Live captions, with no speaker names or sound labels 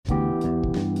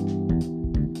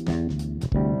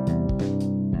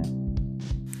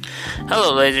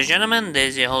Hello, ladies and gentlemen, this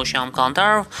is your host Shyam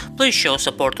Kantar. Please show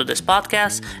support to this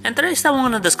podcast. And today's time we're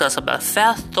going to discuss about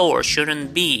Fat Thor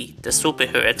shouldn't be the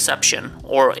superhero exception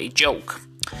or a joke.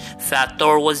 Fat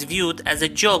Thor was viewed as a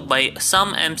joke by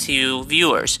some MCU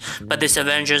viewers, but this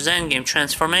Avengers Endgame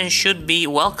transformation should be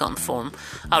welcomed form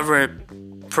of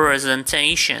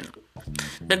representation.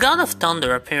 The God of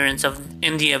Thunder appearance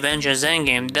in the Avengers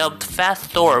Endgame, dubbed Fat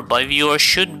Thor by viewers,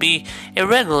 should be a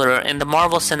regular in the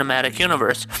Marvel Cinematic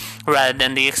Universe, rather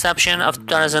than the exception of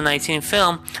 2019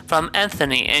 film from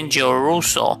Anthony and Joe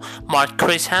Russo, marked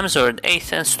Chris Hemsworth's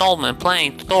 8th installment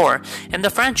playing Thor in the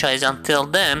franchise. Until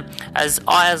then, as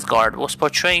Asgard was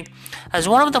portrayed as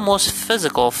one of the most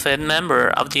physical fit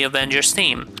members of the Avengers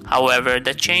team. However,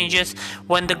 that changes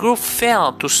when the group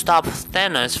failed to stop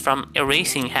Thanos from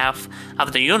erasing half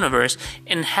of the universe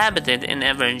inhabited in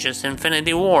Avengers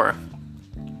Infinity War.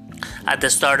 At the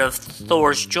start of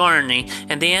Thor's journey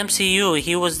in the MCU,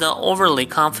 he was the overly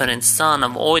confident son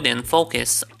of Odin,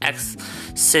 focused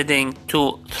acceding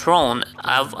to throne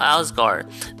of Asgard.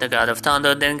 The God of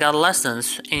Thunder then got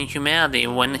lessons in humanity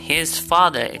when his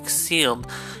father exiled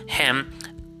him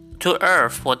to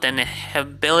Earth with an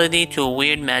ability to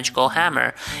wield magical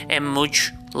hammer and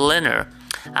Mjolnir.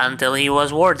 Until he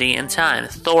was worthy in time,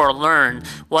 Thor learned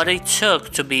what it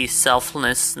took to be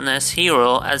selfless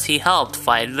hero as he helped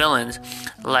fight villains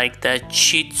like the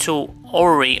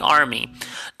Chitauri army,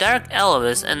 Dark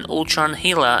Elvis and Ultron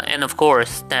Hela, and of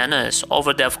course Thanos.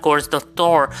 Over the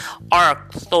Thor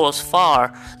arc thus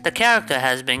far, the character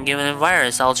has been given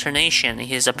various alternation in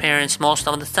his appearance. Most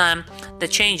of the time, the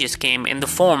changes came in the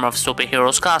form of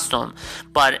superhero's costume,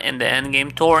 but in the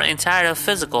Endgame, Thor's entire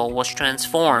physical was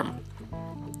transformed.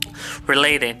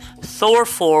 Related, Thor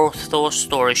 4 Thor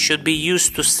story should be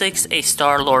used to fix a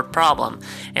Star-Lord problem.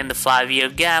 In the 5-year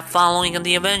gap following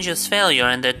the Avengers' failure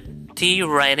and the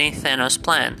writing Thanos'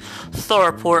 plan,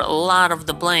 Thor poured a lot of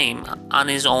the blame on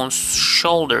his own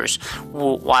shoulders.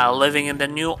 While living in the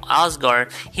new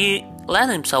Asgard, he let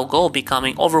himself go,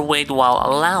 becoming overweight while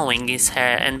allowing his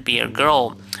hair and beard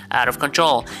grow out of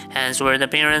control. Hemsworth's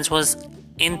appearance was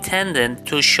intended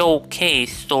to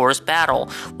showcase Thor's battle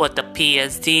with the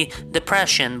PSD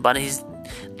depression, but his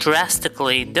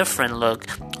drastically different look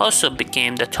also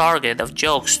became the target of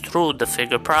jokes through the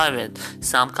figure private.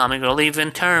 Some comic relief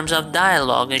in terms of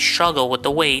dialogue and struggle with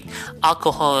the weight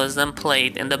alcoholism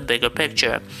played in the bigger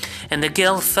picture, and the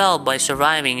guilt felt by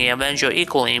surviving a Avenger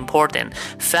equally important.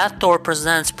 Fat Thor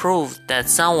presents proof that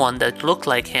someone that looked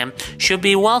like him should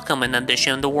be welcome in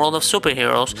addition to the world of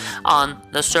superheroes. On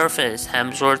the surface,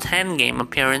 Hemsworth's Endgame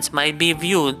appearance might be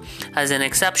viewed as an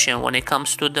exception when it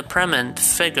comes to the prominent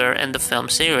figure in the film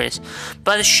series,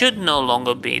 but it should no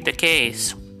longer be the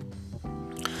case.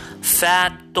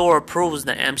 Fat Thor proves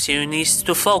the MCU needs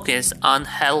to focus on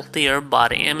healthier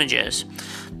body images.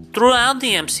 Throughout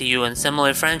the MCU and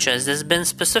similar franchises, there's been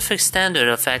specific standard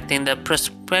affecting the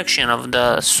perception of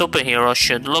the superhero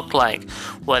should look like,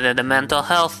 whether the mental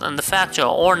health and the factor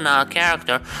or not.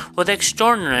 Character with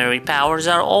extraordinary powers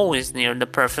are always near the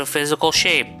perfect physical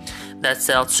shape. That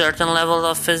said, certain level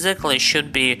of physically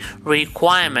should be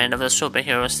requirement of the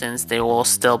superhero, since they will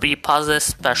still be possess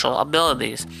special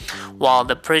abilities. While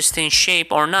the pristine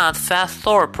shape or not, Fat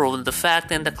Thor proved the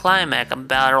fact in the climax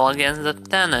battle against the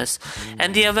Thanos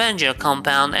and the Avenger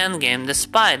compound Endgame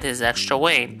despite his extra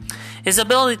weight. His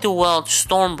ability to wield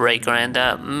Stormbreaker and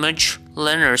the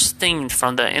Mjolnir stemmed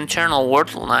from the internal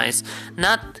worldliness,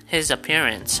 not his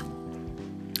appearance.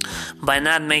 By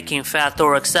not making Fat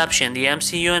Thor exception, the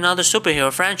MCU and other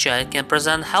superhero franchise can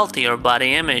present healthier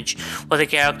body image, with a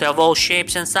character of all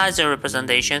shapes and sizes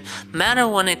representation matter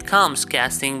when it comes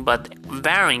casting, but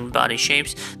varying body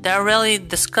shapes that are rarely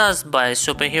discussed by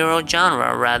superhero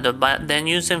genre, rather than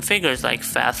using figures like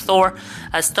Fat Thor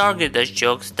as targeted as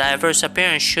jokes. Diverse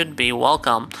appearance should be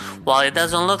welcome. While it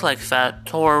doesn't look like Fat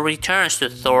Thor returns to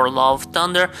Thor Love of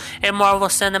Thunder in Marvel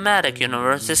Cinematic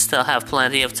Universe, they still have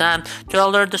plenty of time to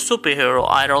alert the superhero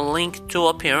idol linked to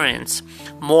appearance.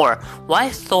 More, why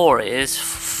Thor is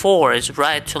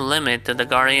right to limit to the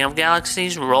Guardian of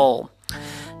Galaxy's role.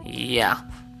 Yeah.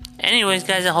 Anyways,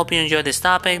 guys, I hope you enjoyed this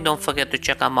topic. Don't forget to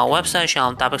check out my website,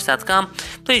 ShyamTopics.com.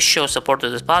 Please show support to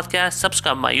this podcast.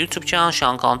 Subscribe to my YouTube channel,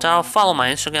 Shyam Kalantaro. Follow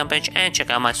my Instagram page and check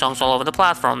out my songs all over the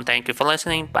platform. Thank you for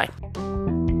listening. Bye.